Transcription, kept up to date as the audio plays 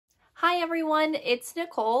Hi everyone, it's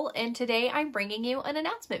Nicole, and today I'm bringing you an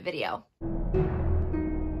announcement video.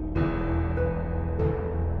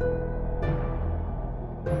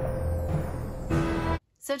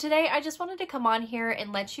 So today I just wanted to come on here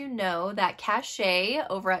and let you know that Cache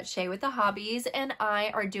over at Shay with the Hobbies and I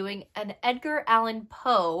are doing an Edgar Allan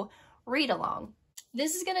Poe read-along.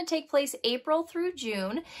 This is going to take place April through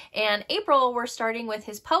June, and April we're starting with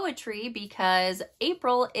his poetry because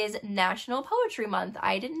April is National Poetry Month.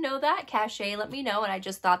 I didn't know that. Cache let me know, and I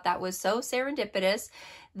just thought that was so serendipitous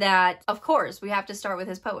that, of course, we have to start with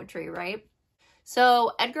his poetry, right?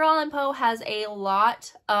 So Edgar Allan Poe has a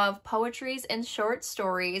lot of poetries and short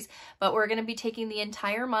stories, but we're going to be taking the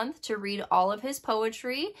entire month to read all of his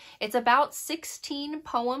poetry. It's about 16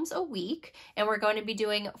 poems a week, and we're going to be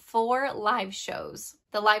doing 4 live shows.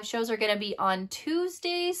 The live shows are going to be on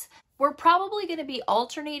Tuesdays. We're probably going to be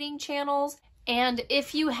alternating channels, and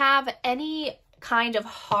if you have any kind of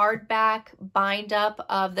hardback bind up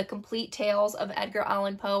of the complete tales of Edgar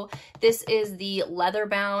Allan Poe, this is the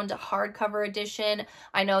leather-bound hardcover edition.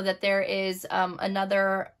 I know that there is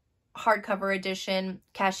another hardcover edition.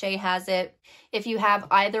 Cache has it. If you have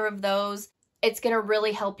either of those, it's going to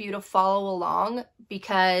really help you to follow along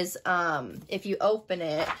because if you open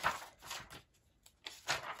it,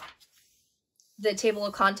 the table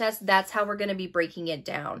of contents, that's how we're going to be breaking it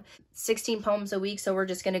down. 16 poems a week, so we're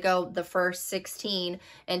just going to go the first 16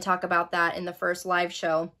 and talk about that in the first live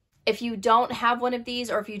show. If you don't have one of these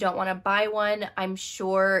or if you don't want to buy one, I'm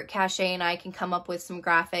sure Cache and I can come up with some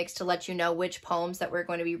graphics to let you know which poems that we're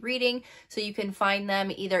going to be reading, so you can find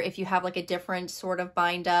them either if you have like a different sort of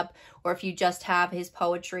bind up or if you just have his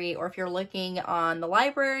poetry or if you're looking on the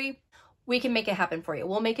library. We can make it happen for you.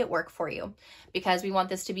 We'll make it work for you because we want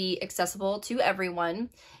this to be accessible to everyone.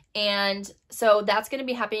 And so that's going to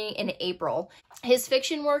be happening in April. His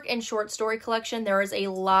fiction work and short story collection, there is a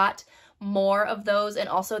lot more of those, and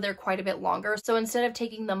also they're quite a bit longer. So instead of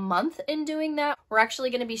taking the month and doing that, we're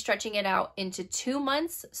actually going to be stretching it out into 2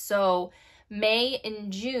 months. So May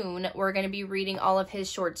and June, we're going to be reading all of his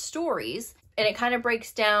short stories. And it kind of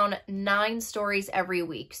breaks down 9 stories every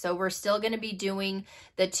week. So we're still going to be doing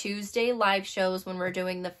the Tuesday live shows when we're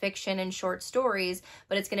doing the fiction and short stories,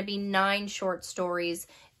 but it's going to be 9 short stories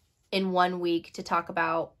in 1 week to talk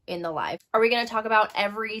about in the live. Are we going to talk about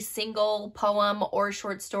every single poem or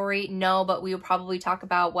short story? No, but we will probably talk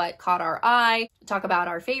about what caught our eye, talk about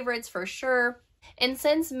our favorites for sure. And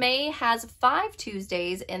since May has 5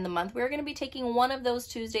 Tuesdays in the month, we're going to be taking one of those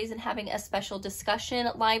Tuesdays and having a special discussion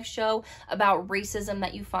live show about racism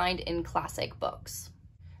that you find in classic books.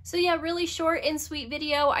 So yeah, really short and sweet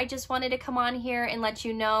video. I just wanted to come on here and let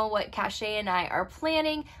you know what Cache and I are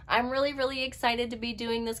planning. I'm really excited to be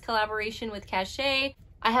doing this collaboration with Cache.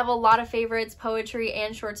 I have a lot of favorites, poetry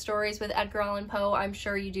and short stories with Edgar Allan Poe. I'm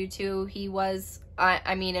sure you do too. He was,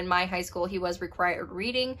 I mean, in my high school, he was required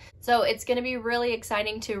reading. So it's going to be really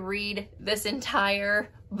exciting to read this entire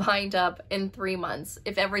bind up in 3 months,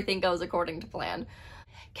 if everything goes according to plan.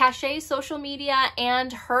 Cache's social media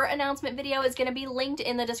and her announcement video is going to be linked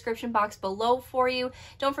in the description box below for you.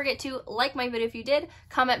 Don't forget to like my video if you did,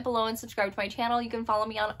 comment below, and subscribe to my channel. You can follow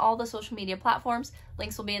me on all the social media platforms.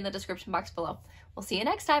 Links will be in the description box below. We'll see you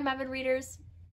next time, avid readers.